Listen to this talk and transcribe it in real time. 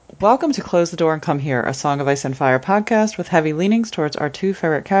Welcome to Close the Door and Come Here, a Song of Ice and Fire podcast with heavy leanings towards our two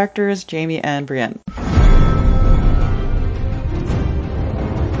favorite characters, Jaime and Brienne. There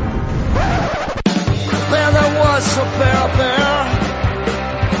was a bear,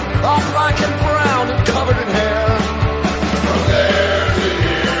 all black and brown and covered in hair. From there to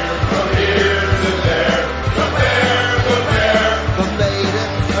here, from here to there, the bear, the maiden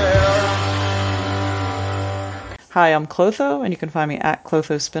fair. Hi, I'm Clotho, and you can find me at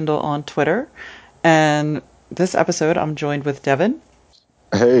Clotho Spindle on Twitter. And this episode, I'm joined with Devin.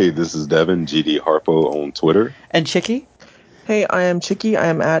 Hey, this is Devin, GD Harpo on Twitter. And Chicky. Hey, I am Chicky. I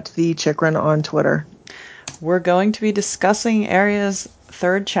am at the Chikrin on Twitter. We're going to be discussing Arya's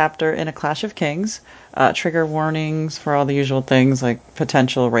third chapter in A Clash of Kings. Trigger warnings for all the usual things like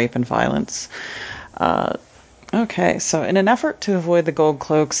potential rape and violence. Okay, so in an effort to avoid the Gold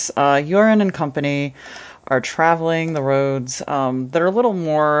Cloaks, Yoren and company are traveling the roads that are a little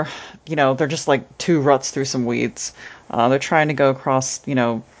more, they're just like two ruts through some weeds. They're trying to go across,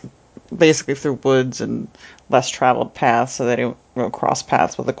 basically through woods and less traveled paths so they don't cross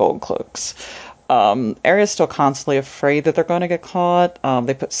paths with the Gold Cloaks. Arya's still constantly afraid that they're going to get caught.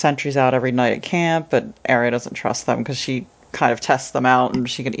 They put sentries out every night at camp, but Arya doesn't trust them because she kind of tests them out and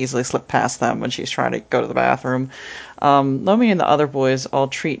she can easily slip past them when she's trying to go to the bathroom. Lomi and the other boys all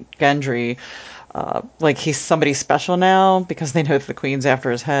treat Gendry like he's somebody special now because they know that the queen's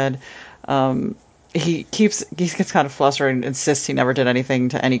after his head. He gets kind of flustered and insists he never did anything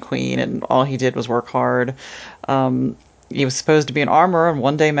to any queen and all he did was work hard. He was supposed to be an armorer, and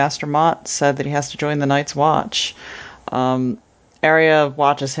one day Master Mott said that he has to join the Night's Watch. Arya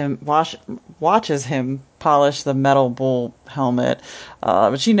watches him polish the metal bull helmet,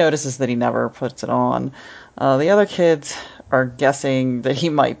 but she notices that he never puts it on. The other kids are guessing that he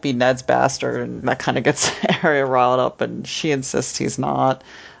might be Ned's bastard, and that kind of gets Arya riled up, and she insists he's not.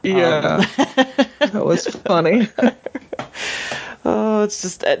 Yeah, that was funny. Oh,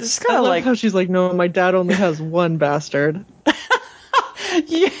 it's kind of like how she's like, no, my dad only has one bastard.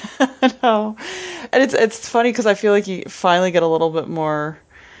 Yeah, I know. And it's funny because I feel like you finally get a little bit more,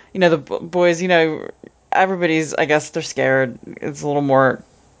 the boys, everybody's, I guess they're scared. It's a little more,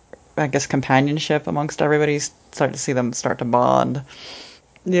 I guess, companionship amongst everybody. Start to see them start to bond.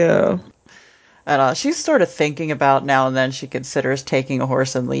 Yeah. And she's sort of thinking about now and then she considers taking a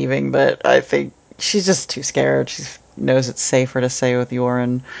horse and leaving, but I think she's just too scared. She knows it's safer to stay with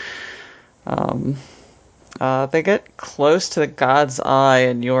Yoren. They get close to the God's Eye,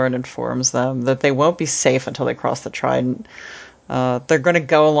 and Yoren informs them that they won't be safe until they cross the Trident. They're going to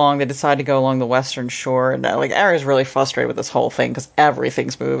go along. They decide to go along the western shore, and Arya's really frustrated with this whole thing because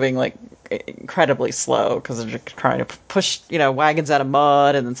everything's moving incredibly slow because they're trying to push wagons out of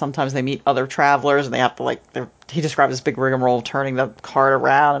mud, and then sometimes they meet other travelers and they have to he describes this big rigmarole of turning the cart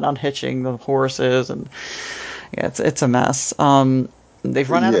around and unhitching the horses, and yeah, it's a mess. They've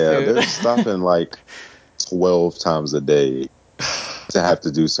run out of food. Yeah, they're stopping 12 times a day to have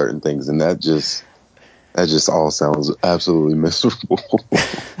to do certain things, and that just all sounds absolutely miserable.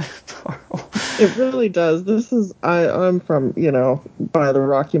 It really does. I'm from, by the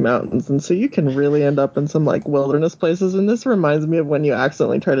Rocky Mountains, and so you can really end up in some wilderness places, and this reminds me of when you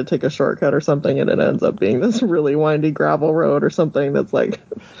accidentally try to take a shortcut or something and it ends up being this really windy gravel road or something that's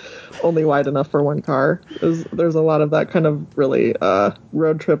only wide enough for one car. There's a lot of that kind of really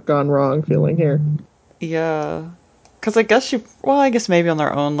road trip gone wrong feeling here. Yeah. Because I guess maybe on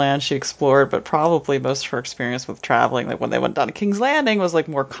their own land she explored, but probably most of her experience with traveling, when they went down to King's Landing, was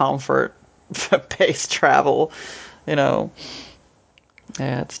more comfort-based travel, Yeah,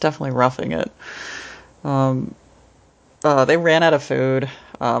 it's definitely roughing it. They ran out of food.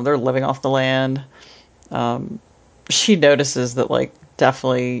 They're living off the land. She notices that,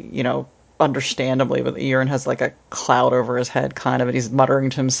 definitely, understandably, but Euron has, a cloud over his head, kind of, and he's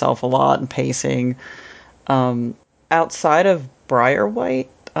muttering to himself a lot and pacing. Outside of Briarwhite,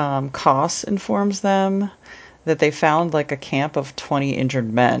 Koss informs them that they found a camp of 20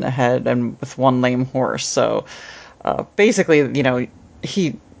 injured men ahead and with one lame horse. So basically,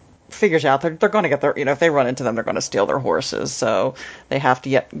 he figures out they're going to get their, if they run into them, they're going to steal their horses. So they have to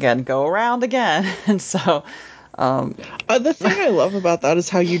yet again go around again. And so the thing I love about that is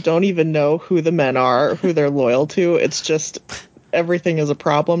how you don't even know who the men are, who they're loyal to. It's just everything is a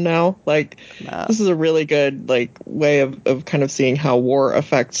problem now. This is a really good way of kind of seeing how war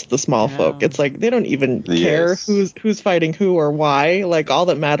affects the small folk. It's they don't even care who's fighting who or why. All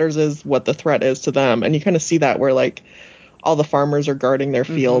that matters is what the threat is to them, and you kind of see that where all the farmers are guarding their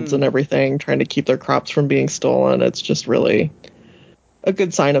fields and everything, trying to keep their crops from being stolen. It's just really a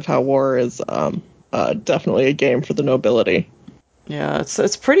good sign of how war is definitely a game for the nobility. Yeah,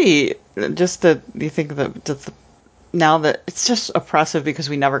 it's pretty. Just that you think that now that it's just oppressive because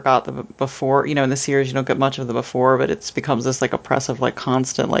we never got the before. In the series you don't get much of the before, but it's becomes this like oppressive, like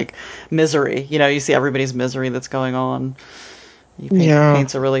constant like misery. You see everybody's misery that's going on. Yeah.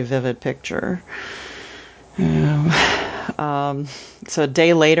 Paints a really vivid picture. So a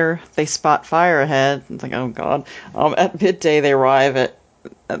day later, they spot fire ahead. It's like, oh god. At midday, they arrive at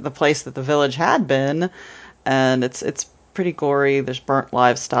the place that the village had been, and it's pretty gory. There's burnt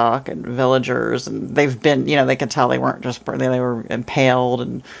livestock and villagers, and they've been, they can tell they weren't just burnt; they were impaled,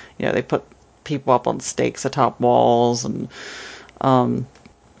 and they put people up on stakes atop walls, and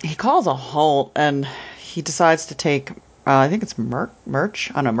he calls a halt, and he decides to take. I think it's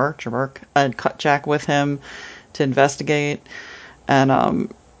Murch. I don't know, Murch or Merc, and Cutjack with him to investigate. And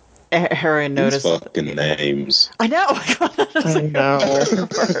Harry These noticed. fucking names. I know. I know.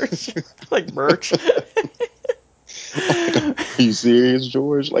 Merch. Like Merch. Are you serious,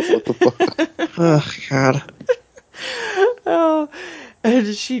 George? Like, what the fuck? Oh God. Oh,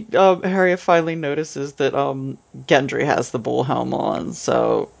 and Harriet finally notices that Gendry has the bull helm on,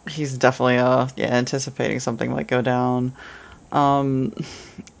 so he's definitely anticipating something might go down.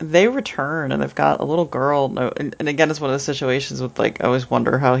 They return and they've got a little girl. No, and again, it's one of those situations with like I always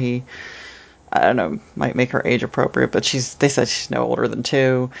wonder how he, I don't know, might make her age appropriate, but they said she's no older than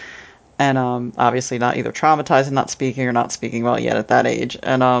 2, and obviously not either traumatized and not speaking or not speaking well yet at that age,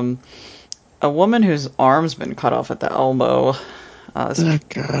 and a woman whose arm's been cut off at the elbow. It's Oh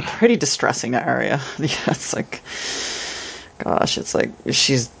God. pretty distressing area. Yeah, it's like, gosh, it's like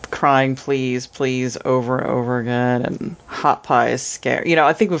she's crying, please, please, over and over again, and Hot Pie is scared.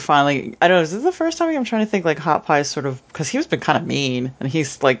 I think we finally, I don't know, is this the first time I'm trying to think like Hot Pie is sort of, because he was been kind of mean, and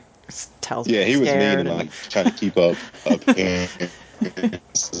he's like, tells me Yeah, he's he was mean scared, and like trying to keep up. Yeah.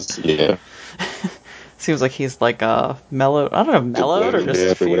 Seems like he's like mellowed. I don't know, To mellowed or blood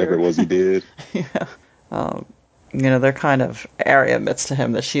just death or whatever fear. it was he did. Yeah. They're kind of Arya admits to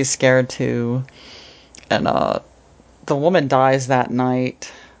him that she's scared too, and the woman dies that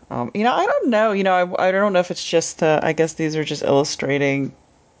night. I don't know. I don't know if it's just. I guess these are just illustrating.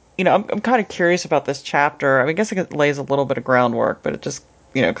 I'm kind of curious about this chapter. I mean, I guess it lays a little bit of groundwork, but it just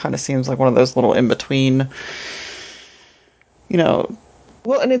kind of seems like one of those little in between. You know,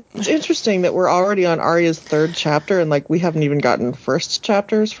 Well, and it's interesting that we're already on Arya's 3rd chapter, and like we haven't even gotten first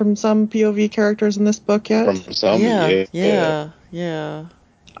chapters from some POV characters in this book From yet. some, yeah. yeah.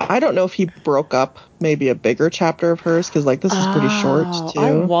 I don't know if he broke up maybe a bigger chapter of hers because like this is pretty short Oh, I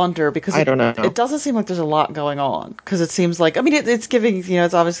too. wonder because I it don't know. it doesn't seem like there's a lot going on because it seems like I mean it's giving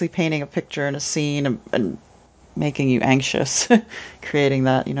it's obviously painting a picture and a scene and making you anxious, creating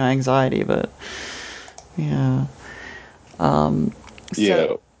that anxiety. But yeah, so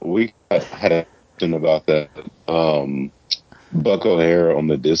Yeah, we had a question about that. Buck O'Hare on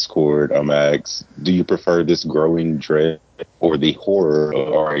the Discord asked, do you prefer this growing dread or the horror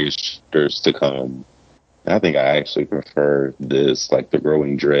of Arya's chapters to come? And I think I actually prefer this, like the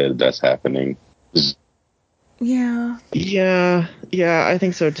growing dread that's happening. yeah, Yeah, I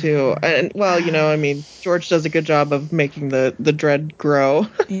think so too. And well, I mean, George does a good job of making the dread grow,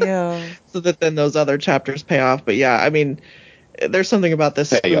 yeah, so that then those other chapters pay off. But yeah, I mean, there's something about this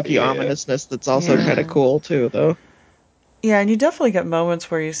spooky Yeah. ominousness that's also kind of yeah, cool too, though. yeah, and you definitely get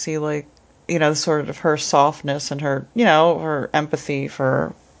moments where you see like sort of her softness and her her empathy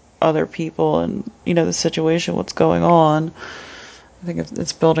for other people and the situation, what's going on. I think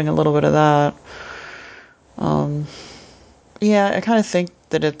it's building a little bit of that. Um, yeah, I kind of think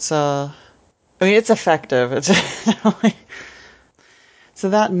that it's I mean, it's effective. It's so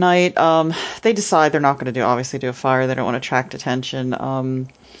that night, they decide they're not going to obviously do a fire. They don't want to attract attention.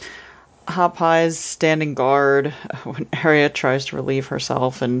 Hot Pie's standing guard when Harriet tries to relieve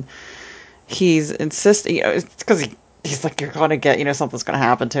herself, and he's insisting. It's because he's like, you're going to get, something's going to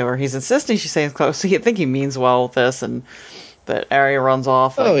happen to her. He's insisting she stays close. So I think he means well with this, and but Arya runs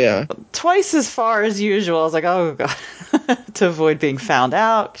off like Oh yeah. twice as far as usual. I was like, oh god, to avoid being found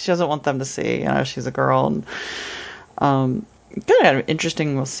out. She doesn't want them to see, she's a girl. And kind of an interesting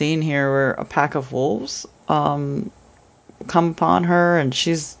little scene here where a pack of wolves come upon her, and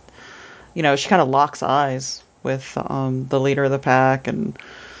she's, she kind of locks eyes with the leader of the pack, and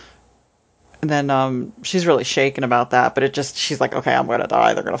then she's really shaken about that. But she's like, okay, I'm gonna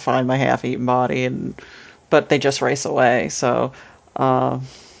die. They're gonna find my half-eaten body, but they just race away. So.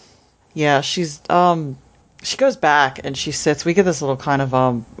 Yeah, she goes back and she sits. We get this little kind of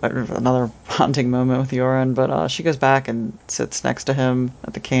another bonding moment with Yoren, but she goes back and sits next to him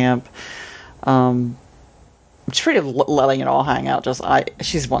at the camp. Um, she's pretty letting it all hang out.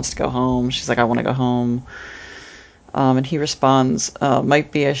 She wants to go home. She's like, I want to go home. And he responds,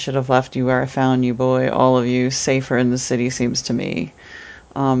 might be I should have left you where I found you, boy. All of you, safer in the city seems to me.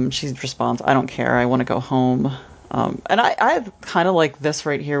 She responds, I don't care. I want to go home. And I kind of like this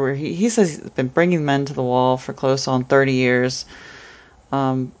right here where he says he's been bringing men to the wall for close on 30 years.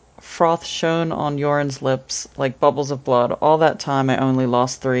 Froth shone on Yoren's lips like bubbles of blood. All that time I only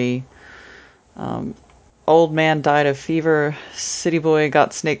lost 3. Old man died of fever, city boy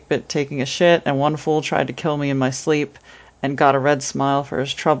got snake bit taking a shit, and one fool tried to kill me in my sleep and got a red smile for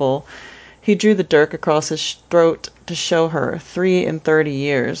his trouble. He drew the dirk across his throat to show her 3 in 30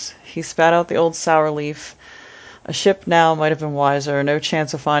 years. He spat out the old sour leaf. A ship now might have been wiser, no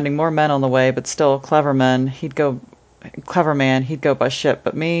chance of finding more men on the way, but still, clever man, he'd go by ship.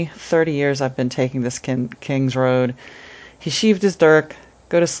 But me, 30 years I've been taking this king's road. He sheathed his dirk.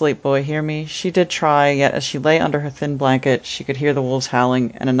 Go to sleep, boy, hear me? She did try, yet as she lay under her thin blanket, she could hear the wolves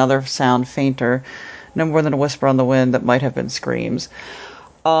howling, and another sound fainter, no more than a whisper on the wind that might have been screams.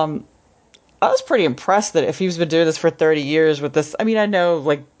 I was pretty impressed that if he's been doing this for 30 years with this, I mean, I know,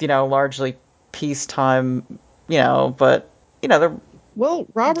 like, largely peacetime, but, they're Well,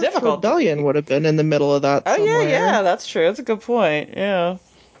 Robert's difficult. rebellion would have been in the middle of that somewhere. Yeah, that's true. That's a good point, yeah.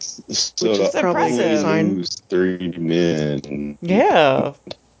 So Which is impressive. Lose 3 men. Yeah,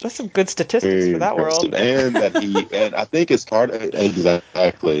 that's some good statistics Very for that impressive. world. And and I think it's part of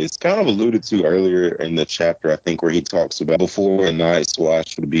exactly. It's kind of alluded to earlier in the chapter, I think, where he talks about before a night's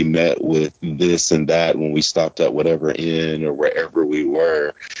watch would be met with this and that when we stopped at whatever inn or wherever we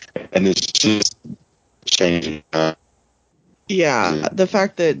were. And it's just changing. Yeah, the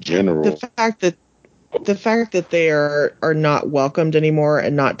fact that they are not welcomed anymore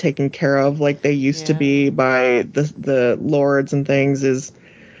and not taken care of like they used to be by the lords and things is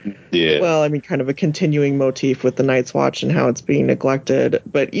well, I mean, kind of a continuing motif with the Night's Watch and how it's being neglected.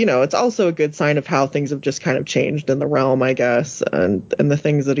 But it's also a good sign of how things have just kind of changed in the realm, I guess, and the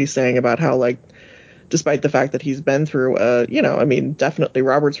things that he's saying about how, like, despite the fact that he's been through, I mean, definitely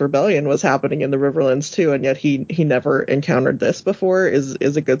Robert's Rebellion was happening in the Riverlands too, and yet he never encountered this before is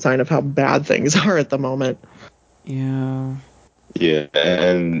a good sign of how bad things are at the moment. Yeah. Yeah,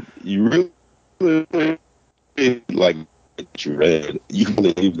 and you really, like you read, you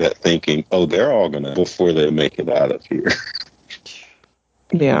believe that thinking, oh, they're all gonna before they make it out of here.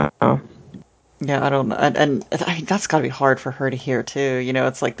 Yeah. Yeah, I don't know. And I mean, that's got to be hard for her to hear too.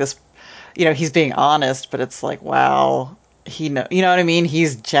 It's like this, he's being honest, but it's like, wow, you know what I mean?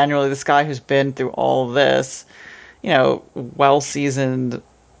 He's genuinely this guy who's been through all of this, well-seasoned,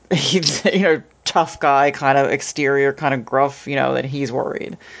 he's, tough guy, kind of exterior, kind of gruff, that he's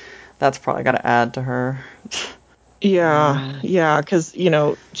worried. That's probably got to add to her. Yeah, because,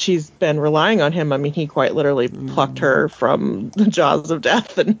 she's been relying on him. I mean, he quite literally plucked her from the jaws of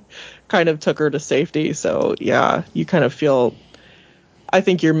death and kind of took her to safety. So, yeah, you kind of feel, I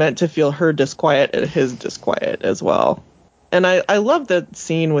think you're meant to feel her disquiet and his disquiet as well. And I love the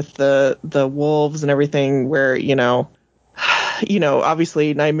scene with the wolves and everything where,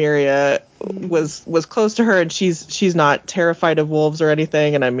 obviously Nymeria was close to her and she's not terrified of wolves or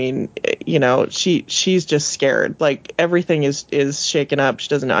anything. And I mean, she's just scared. Like everything is shaken up. She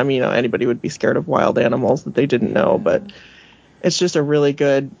doesn't, I mean, anybody would be scared of wild animals that they didn't know, but it's just a really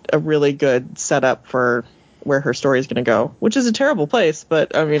good setup for where her story is going to go, which is a terrible place,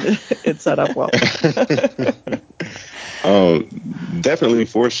 but I mean, it's set up well. Definitely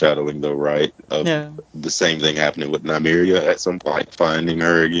foreshadowing, though, right? Yeah. The same thing happening with Nymeria at some point, finding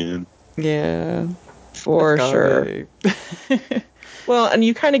her again. Yeah, for sure. Well, and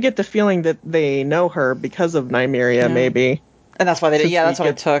you kind of get the feeling that they know her because of Nymeria, maybe. And that's why they did. Yeah, that's what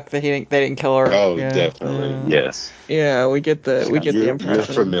it took. That they didn't kill her. Oh, definitely, yes. Yeah, we get the impression. You're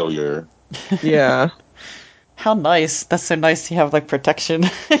familiar. Yeah. How nice! That's so nice to have like protection.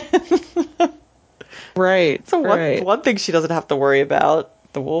 Right. So one thing she doesn't have to worry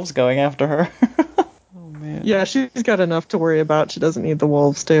about: the wolves going after her. Oh man. Yeah, she's got enough to worry about. She doesn't need the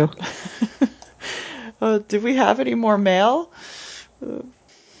wolves too. Did we have any more mail?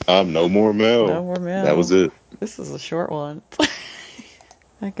 No more mail. No more mail. That was it. This is a short one.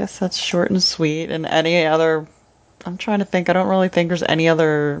 I guess that's short and sweet. And any other? I'm trying to think. I don't really think there's any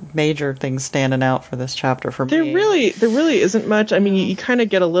other major things standing out for this chapter for me. There really isn't much. I mean, you kind of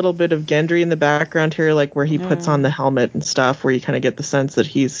get a little bit of Gendry in the background here, like where he puts on the helmet and stuff, where you kind of get the sense that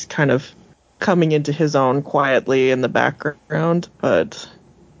he's kind of coming into his own quietly in the background. But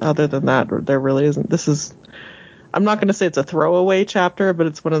other than that, there really isn't. I'm not going to say it's a throwaway chapter, but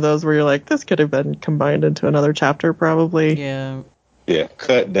it's one of those where you're like, this could have been combined into another chapter, probably. Yeah. Yeah,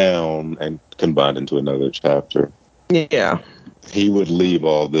 cut down and combined into another chapter. Yeah. He would leave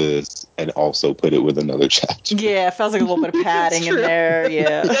all this and also put it with another chapter. Yeah, it feels like a little bit of padding in there.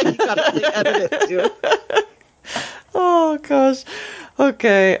 Yeah. Yeah, you gotta edit it too. Oh gosh.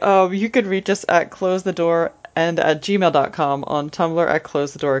 Okay. You could reach us at closethedoor and at gmail.com, on Tumblr at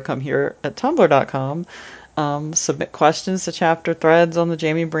closethedoor, come here at tumblr.com. Submit questions to chapter threads on the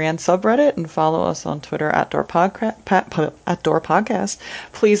Jamie Brand subreddit, and follow us on Twitter at Door Podcast.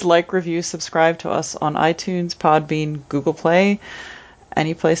 Please like, review, subscribe to us on iTunes, Podbean, Google Play,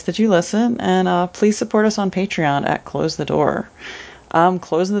 any place that you listen, and please support us on Patreon at Close the Door.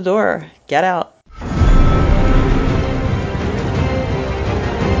 Closing the door. Get out.